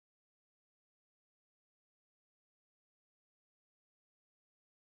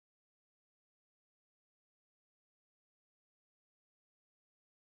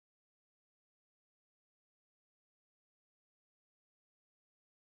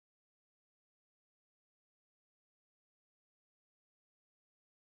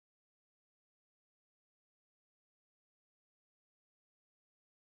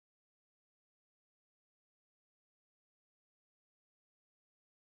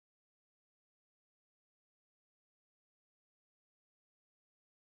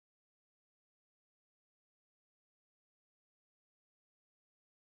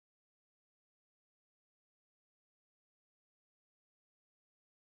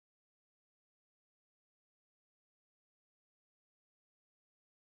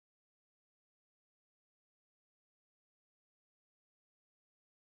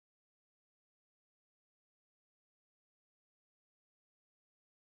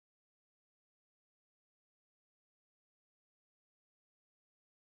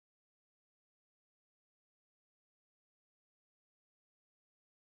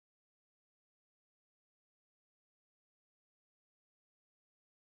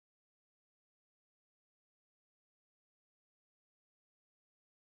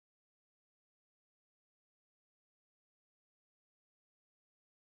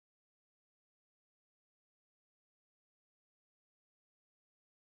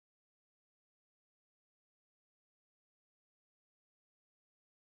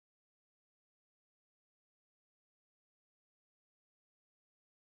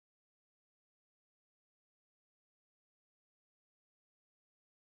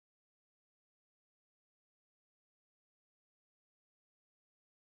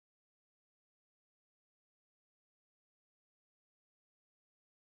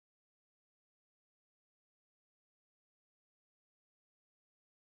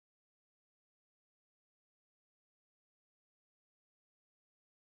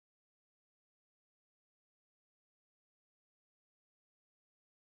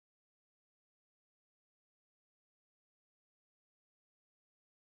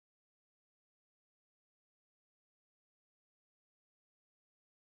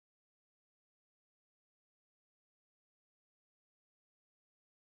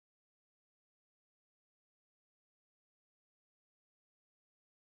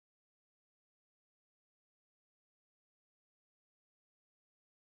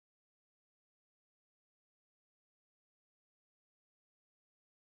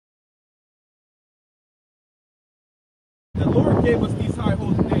Lord gave us these high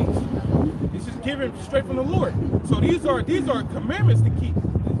holy days. It's just given straight from the Lord. So these are commandments to keep.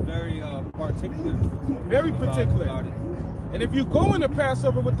 It's very particular. Very particular. About it. And if you go in the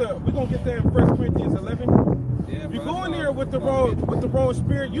Passover with the, we're gonna get that in 1 Corinthians 11. Yeah, If you bro, go in there with the wrong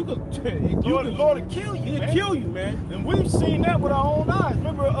spirit, you could Lord will kill you, he'll man. kill you, man. And we've seen that with our own eyes.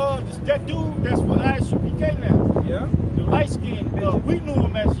 Remember that dude that's what ISUPK now? Yeah. The light skin, we knew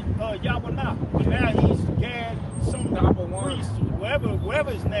him as YAHAWAH. But now he's Gad, some priest,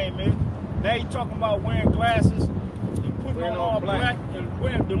 whatever his name is. Now he's talking about wearing glasses and putting on all black. And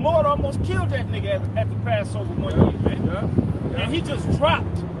wearing, the Lord almost killed that nigga at the Passover one year, man. Yeah. And he just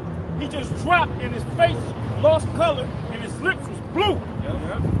dropped. He just dropped and his face lost color and his lips was blue. Yeah.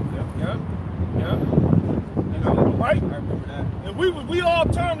 And right? I remember that. And we all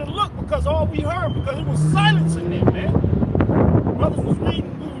turned and looked because all we heard, because it was silence in there, man. Brothers was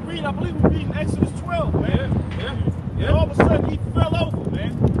reading, we were reading, I believe we were reading Exodus 12, man. Yeah. And all of a sudden he fell over,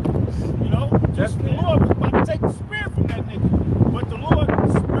 man. You know, just the Lord was about to take the spirit from that nigga. But the Lord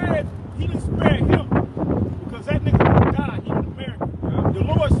spared, he didn't spare him because that nigga would have died, he was American. Yeah. The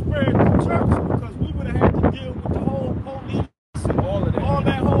Lord spared the church because we would have had to deal with the whole police and all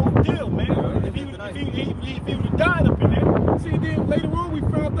that whole deal, man. Yeah. If he would have died up in there. See, then later on we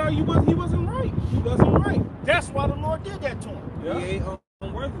found out he wasn't right. He wasn't right. That's why the Lord did that to him. Yeah. He ate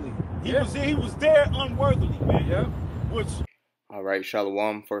unworthily. He was there unworthily, man. Yeah. Which All right,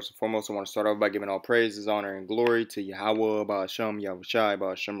 Shalom. First and foremost, I want to start off by giving all praises, honor, and glory to YAHAWAH, BAHASHAM, YAHAWASHI,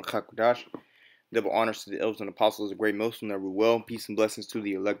 BAHASHAM, Rakakadash. Double honors to the elders and apostles, a great Muslim that rule well. Peace and blessings to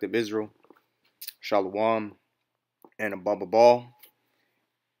the elect of Israel. Shalom. And a ball.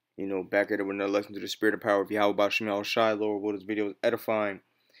 You know, back at it with another lesson to the spirit and power of Yahweh, BAHASHAM, YAHAWASHI. Lord, what this video is edifying.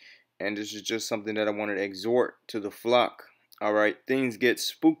 And this is just something that I wanted to exhort to the flock. All right, things get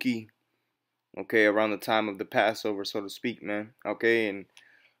spooky, okay, around the time of the Passover, so to speak, man. Okay, and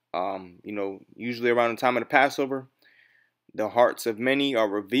you know, usually around the time of the Passover, the hearts of many are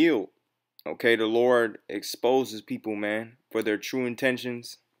revealed. Okay, the Lord exposes people, man, for their true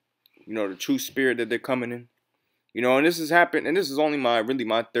intentions. You know, the true spirit that they're coming in. You know, and this has happened, and this is only really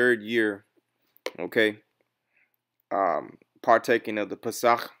my third year, okay, partaking of the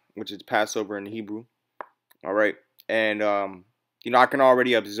Pasach, which is Passover in Hebrew. All right, and you know, I can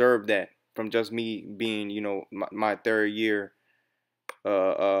already observe that from just me being, you know, my third year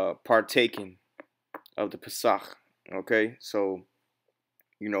partaking of the Pasach. Okay, so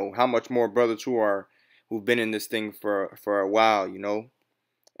you know how much more brothers who've been in this thing for a while, you know,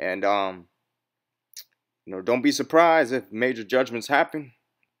 and you know, don't be surprised if major judgments happen.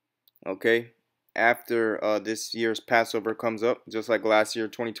 Okay, after this year's Passover comes up, just like last year,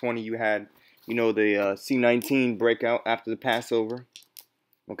 2020, you had, you know, the C-19 breakout after the Passover.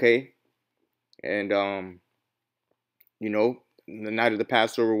 Okay, and you know, the night of the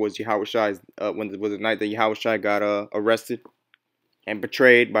Passover was YAHAWASHI's was the night that YAHAWASHI got arrested and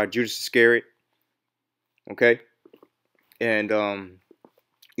betrayed by Judas Iscariot. Okay, and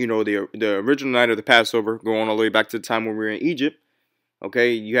you know, the original night of the Passover, going all the way back to the time when we were in Egypt.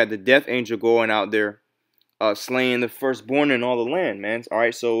 Okay, you had the death angel going out there, slaying the firstborn in all the land, man. All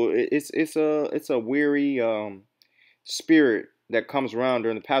right, so it's a weary spirit that comes around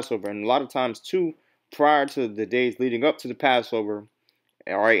during the Passover, and a lot of times too, prior to the days leading up to the Passover.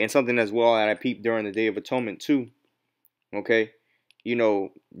 All right, and something as well that I peeped during the Day of Atonement too. Okay, you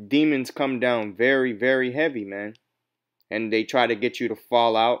know, demons come down very, very heavy, man, and they try to get you to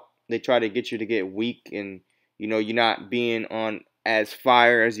fall out. They try to get you to get weak, and you know, you're not being on as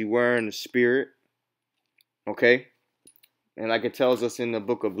fire as you were in the spirit. Okay, and like it tells us in the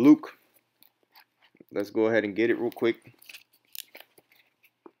book of Luke, let's go ahead and get it real quick.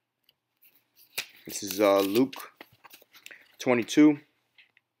 This is Luke 22,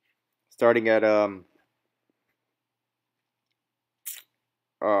 starting at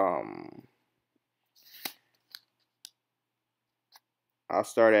I'll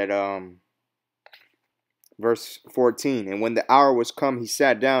start at verse 14. And when the hour was come, he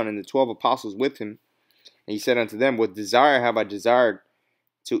sat down, and the 12 apostles with him. And he said unto them, with desire have I desired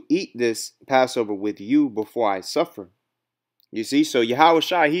to eat this Passover with you before I suffer. You see, so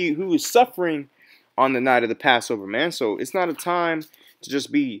YAHAWASHI, he was suffering on the night of the Passover, man. So it's not a time to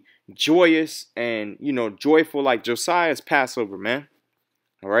just be joyous and, you know, joyful like Josiah's Passover, man.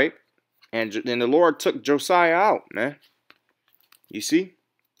 All right? And then the Lord took Josiah out, man. You see?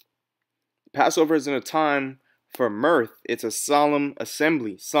 Passover isn't a time for mirth. It's a solemn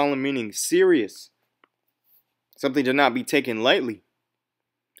assembly. Solemn meaning serious. Something to not be taken lightly.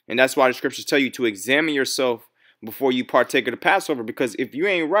 And that's why the scriptures tell you to examine yourself before you partake of the Passover. Because if you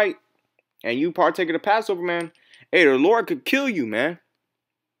ain't right and you partake of the Passover, man, Hey, the Lord could kill you, man.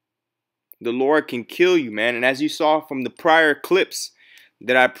 The Lord can kill you, man. And as you saw from the prior clips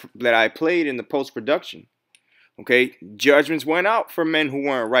that I played in the post-production, okay, judgments went out for men who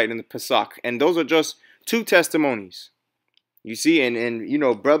weren't right in the Pasach. And those are just two testimonies. You see, and you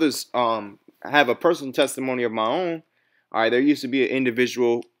know, brothers, I have a personal testimony of my own. All right, there used to be an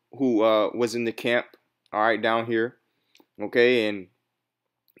individual who was in the camp, all right, down here, okay, and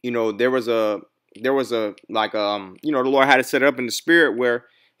you know, there was a like you know, the Lord had it set up in the spirit where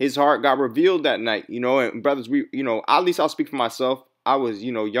his heart got revealed that night, you know. And brothers, we, you know, at least I'll speak for myself. I was,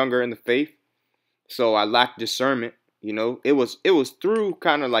 you know, younger in the faith, so I lacked discernment. You know, it was through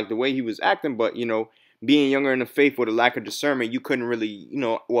kind of like the way he was acting, but you know, being younger in the faith with a lack of discernment, you couldn't really, you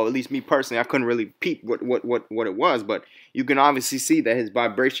know, well, at least me personally, I couldn't really peep what it was, but you can obviously see that his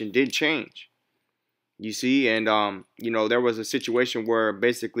vibration did change. You see, and you know, there was a situation where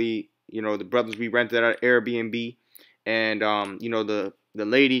basically, you know, the brothers, we rented out Airbnb, and you know, the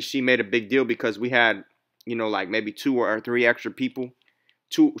lady, she made a big deal because we had, you know, like maybe two or three extra people,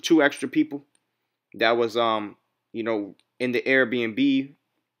 two extra people that was you know, in the Airbnb.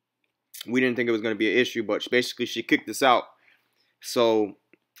 We didn't think it was going to be an issue, but basically she kicked us out. So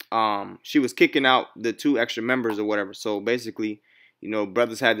she was kicking out the two extra members or whatever. So basically, you know,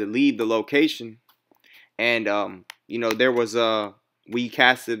 brothers had to leave the location, and you know, there was we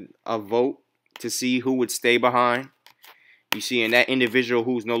casted a vote to see who would stay behind. You see, and that individual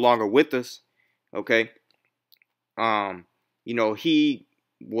who's no longer with us, okay, you know, he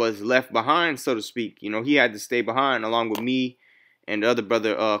was left behind, so to speak. You know, he had to stay behind along with me and the other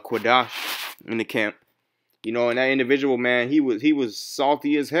brother, Quadash, in the camp. You know, and that individual, man, he was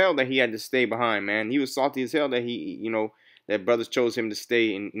salty as hell that he had to stay behind, man. He was salty as hell that he, you know, that brothers chose him to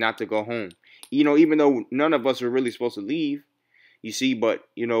stay and not to go home. You know, even though none of us were really supposed to leave, you see, but,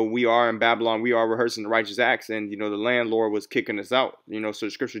 you know, we are in Babylon, we are rehearsing the righteous acts, and, you know, the landlord was kicking us out. You know, so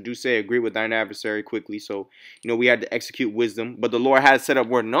the scripture do say, agree with thine adversary quickly. So, you know, we had to execute wisdom, but the Lord had set up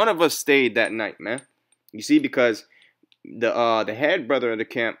where none of us stayed that night, man. You see, because the head brother of the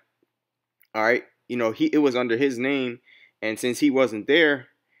camp, all right, you know, it was under his name, and since he wasn't there,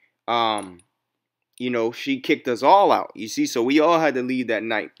 you know, she kicked us all out. You see, so we all had to leave that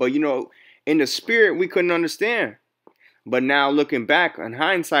night. But, you know, in the spirit, we couldn't understand. But now looking back in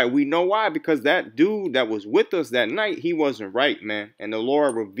hindsight, we know why. Because that dude that was with us that night, he wasn't right, man. And the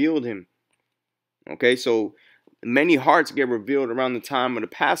Lord revealed him. Okay, so many hearts get revealed around the time of the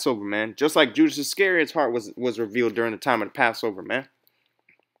Passover, man. Just like Judas Iscariot's heart was revealed during the time of the Passover, man.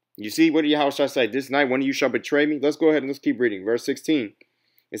 You see, what did Yahawashi say? This night one of you shall betray me. Let's go ahead and let's keep reading. Verse 16.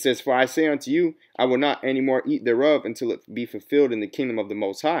 It says, for I say unto you, I will not any more eat thereof until it be fulfilled in the kingdom of the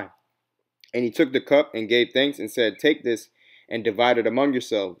Most High. And he took the cup and gave thanks and said, take this and divide it among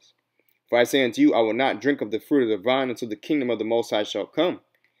yourselves. For I say unto you, I will not drink of the fruit of the vine until the kingdom of the Most High shall come.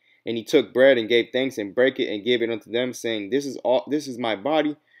 And he took bread and gave thanks and brake it and gave it unto them, saying, this is my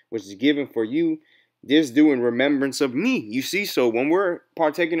body, which is given for you. This do in remembrance of me. You see, so when we're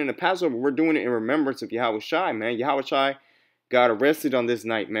partaking in the Passover, we're doing it in remembrance of YAHAWASHI, man. YAHAWASHI got arrested on this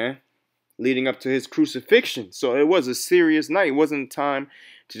night, man, leading up to his crucifixion. So it was a serious night. It wasn't time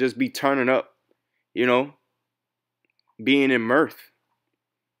to just be turning up, you know, being in mirth.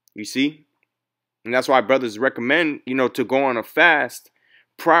 You see? And that's why brothers recommend, you know, to go on a fast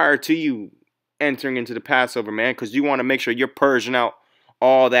prior to you entering into the Passover, man, because you want to make sure you're purging out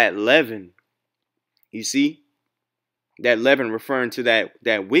all that leaven. You see? That leaven referring to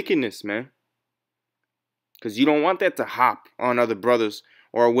that wickedness, man. Because you don't want that to hop on other brothers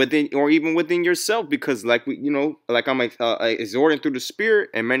or even within yourself, because like we, you know, like I'm exhorting through the Spirit,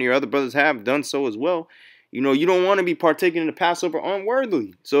 and many other brothers have done so as well. You know, you don't want to be partaking in the Passover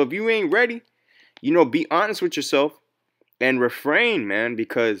unworthily. So if you ain't ready, you know, be honest with yourself and refrain, man,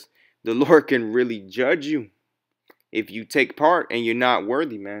 because the Lord can really judge you if you take part and you're not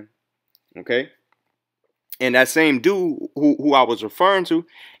worthy, man. Okay? And that same dude who I was referring to,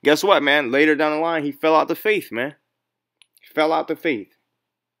 guess what, man? Later down the line, he fell out the faith, man. He fell out the faith.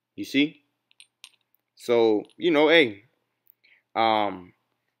 You see? So, you know, hey, let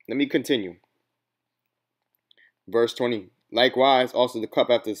me continue. Verse 20. Likewise, also the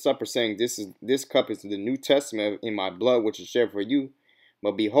cup after the supper, saying, this cup is the New Testament in my blood, which is shed for you.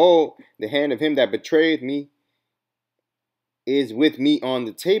 But behold, the hand of him that betrayed me is with me on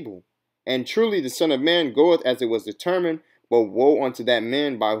the table. And truly the Son of Man goeth as it was determined, but woe unto that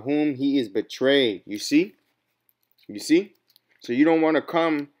man by whom he is betrayed. You see? You see? So you don't want to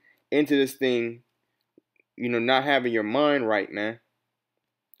come into this thing, you know, not having your mind right, man.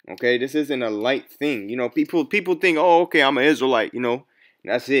 Okay, this isn't a light thing. You know, people think, oh, okay, I'm an Israelite, you know,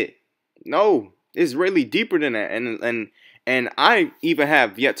 that's it. No, It's really deeper than that. And I even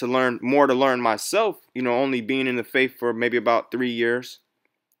have yet to learn more to learn myself, you know, only being in the faith for maybe about 3 years,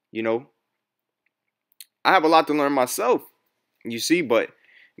 you know. I have a lot to learn myself, you see, but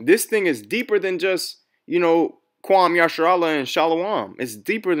this thing is deeper than just, you know, Kwam Yasharallah and Shalom. It's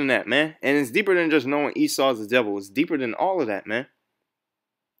deeper than that, man. And it's deeper than just knowing Esau's the devil. It's deeper than all of that, man.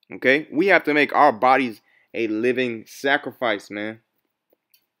 Okay? We have to make our bodies a living sacrifice, man.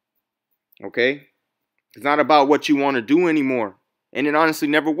 Okay? It's not about what you want to do anymore. And it honestly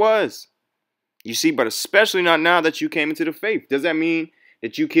never was. You see, but especially not now that you came into the faith. Does that mean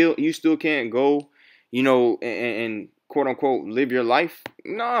that you still can't go, you know, and quote unquote live your life?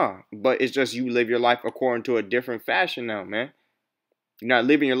 Nah, but it's just you live your life according to a different fashion now, man. You're not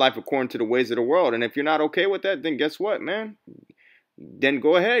living your life according to the ways of the world. And if you're not okay with that, then guess what, man? Then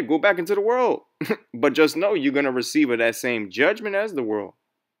go ahead, go back into the world. But just know you're going to receive that same judgment as the world.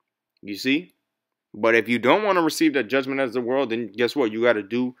 You see? But if you don't want to receive that judgment as the world, then guess what? You got to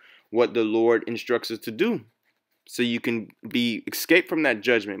do what the Lord instructs us to do, so you can be escape from that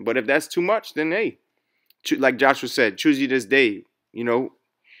judgment. But if that's too much, then hey, like Joshua said, choose you this day, you know,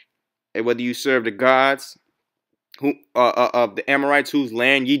 and whether you serve the gods who of the Amorites whose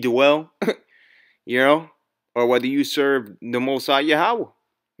land ye dwell, you know, or whether you serve the Most High Yahawah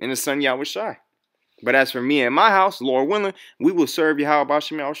and the Son Yahawashi. But as for me and my house, Lord willing, we will serve Yahawah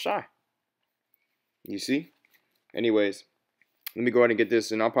BAHASHAM Yahawashi. You see? Anyways, let me go ahead and get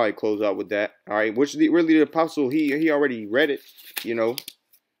this, and I'll probably close out with that. All right, which really the apostle he already read it, you know,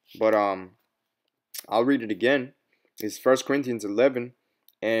 but I'll read it again. It's 1 Corinthians 11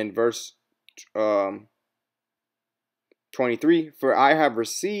 and verse 23. For I have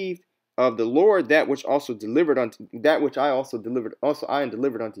received of the Lord that which I also delivered unto you,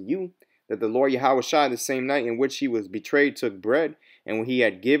 that the Lord Yahawashi, the same night in which he was betrayed, took bread, and when he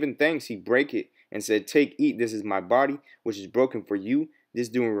had given thanks, he brake it, and said, Take, eat, this is my body, which is broken for you. This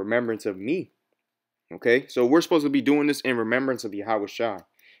do in remembrance of me. Okay, so we're supposed to be doing this in remembrance of Yahawashi.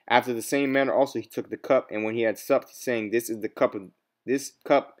 After the same manner also he took the cup, and when he had supped, saying, This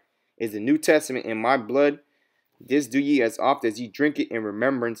cup is the New Testament in my blood. This do ye as oft as ye drink it in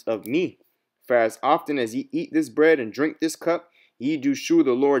remembrance of me. For as often as ye eat this bread and drink this cup, ye do shew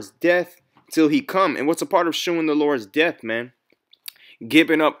the Lord's death till he come. And what's a part of shewing the Lord's death, man?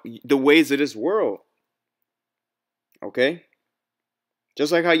 Giving up the ways of this world. Okay?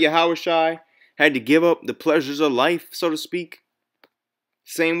 Just like how Yahawashi had to give up the pleasures of life, so to speak.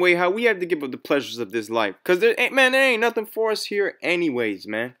 Same way how we have to give up the pleasures of this life. Because there ain't nothing for us here anyways,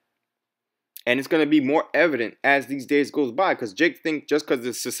 man. And it's going to be more evident as these days goes by. Because Jake thinks just because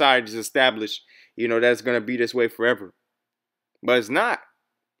the society is established, you know, that's going to be this way forever. But it's not.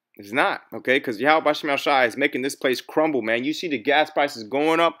 It's not, okay? Because Yahawah BAHASHAM Yahawashi is making this place crumble, man. You see the gas prices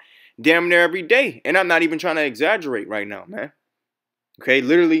going up damn near every day. And I'm not even trying to exaggerate right now, man. Okay,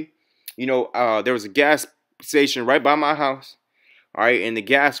 literally, you know, there was a gas station right by my house. All right, and the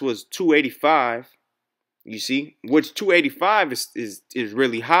gas was $2.85. You see, which $2.85 is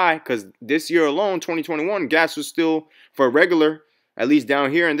really high, because this year alone, 2021, gas was still for regular, at least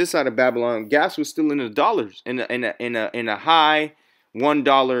down here in this side of Babylon, gas was still in the dollars, in a high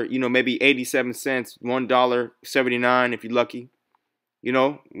 $1, you know, maybe 87 cents, $1.79 if you're lucky, you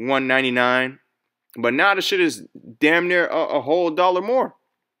know, $1.99. But now the shit is damn near a whole dollar more.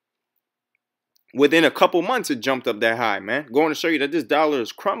 Within a couple months, it jumped up that high, man. Going to show you that this dollar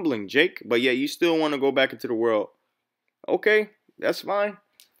is crumbling, Jake. But yeah, you still want to go back into the world. Okay, that's fine.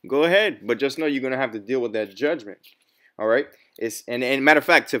 Go ahead. But just know you're going to have to deal with that judgment. All right? And matter of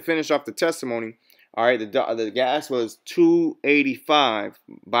fact, to finish off the testimony, all right, the gas was $2.85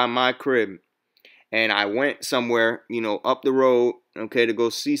 by my crib. And I went somewhere, you know, up the road, okay, to go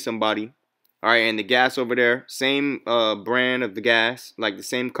see somebody. All right, and the gas over there, same brand of the gas, like the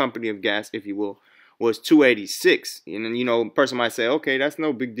same company of gas, if you will, was $2.86. And then, you know, a person might say, okay, that's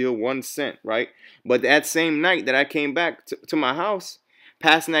no big deal, 1 cent, right? But that same night that I came back to my house,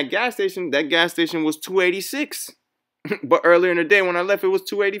 passing that gas station was $2.86. But earlier in the day when I left, it was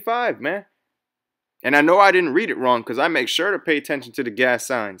 $2.85, man. And I know I didn't read it wrong, because I make sure to pay attention to the gas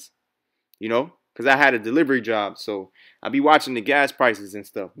signs, you know, because I had a delivery job, so I'll be watching the gas prices and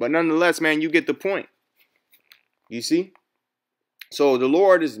stuff. But nonetheless, man, you get the point. You see? So the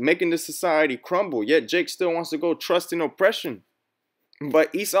Lord is making this society crumble, yet Jake still wants to go trust in oppression.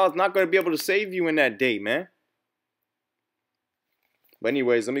 But Esau's not going to be able to save you in that day, man. But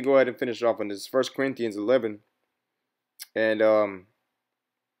anyways, let me go ahead and finish off on this. 1 Corinthians 11 and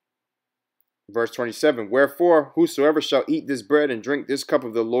verse 27. Wherefore, whosoever shall eat this bread and drink this cup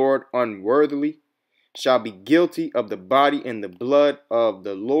of the Lord unworthily shall be guilty of the body and the blood of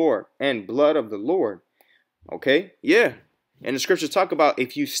the Lord. And blood of the Lord. Okay? Yeah. And the scriptures talk about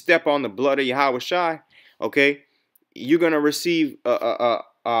if you step on the blood of YAHAWASHI, okay, you're going to receive a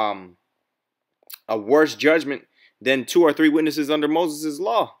worse judgment than 2 or 3 witnesses under Moses'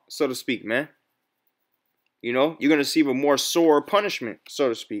 law, so to speak, man. You know, you're going to receive a more sore punishment, so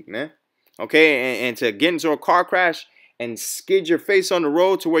to speak, man. Okay, and to get into a car crash and skid your face on the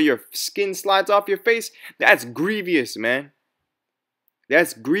road to where your skin slides off your face, that's grievous, man.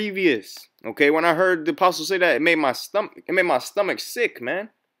 That's grievous. Okay, when I heard the apostle say that, it made my stomach sick, man.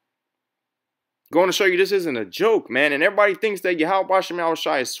 Going to show you this isn't a joke, man. And everybody thinks that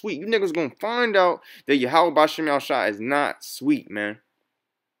YAHAWASHI is sweet. You niggas gonna find out that YAHAWASHI is not sweet, man.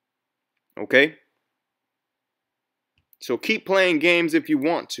 Okay? So keep playing games if you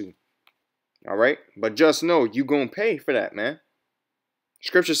want to. Alright? But just know you gonna pay for that, man.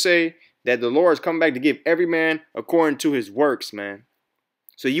 Scriptures say that the Lord is coming back to give every man according to his works, man.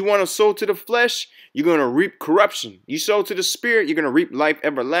 So you want to sow to the flesh, you're going to reap corruption. You sow to the spirit, you're going to reap life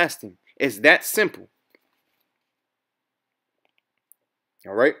everlasting. It's that simple.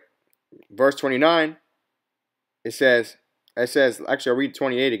 All right. Verse 29, it says, actually I'll read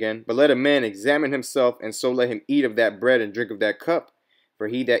 28 again. But let a man examine himself, and so let him eat of that bread and drink of that cup. For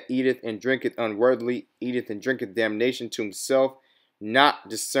he that eateth and drinketh unworthily, eateth and drinketh damnation to himself, not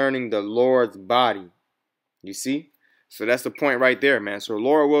discerning the Lord's body. You see? So that's the point right there, man. So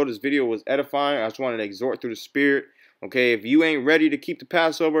Lord will, this video was edifying. I just wanted to exhort through the spirit. Okay, if you ain't ready to keep the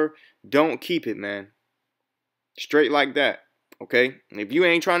Passover, don't keep it, man. Straight like that. Okay? If you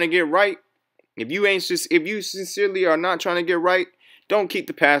ain't trying to get right, if you sincerely are not trying to get right, don't keep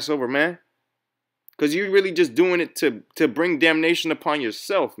the Passover, man. Because you're really just doing it to bring damnation upon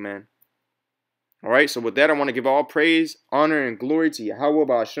yourself, man. Alright, so with that, I want to give all praise, honor, and glory to Yahawah,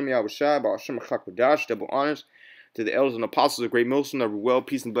 BAHASHAM, YAHAWASHI, BAHASHAM, HaKadosh, double honors to the elders and apostles of great Muslim, of well,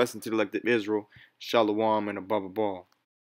 peace and blessing to the elect of Israel, Shalom, and above all.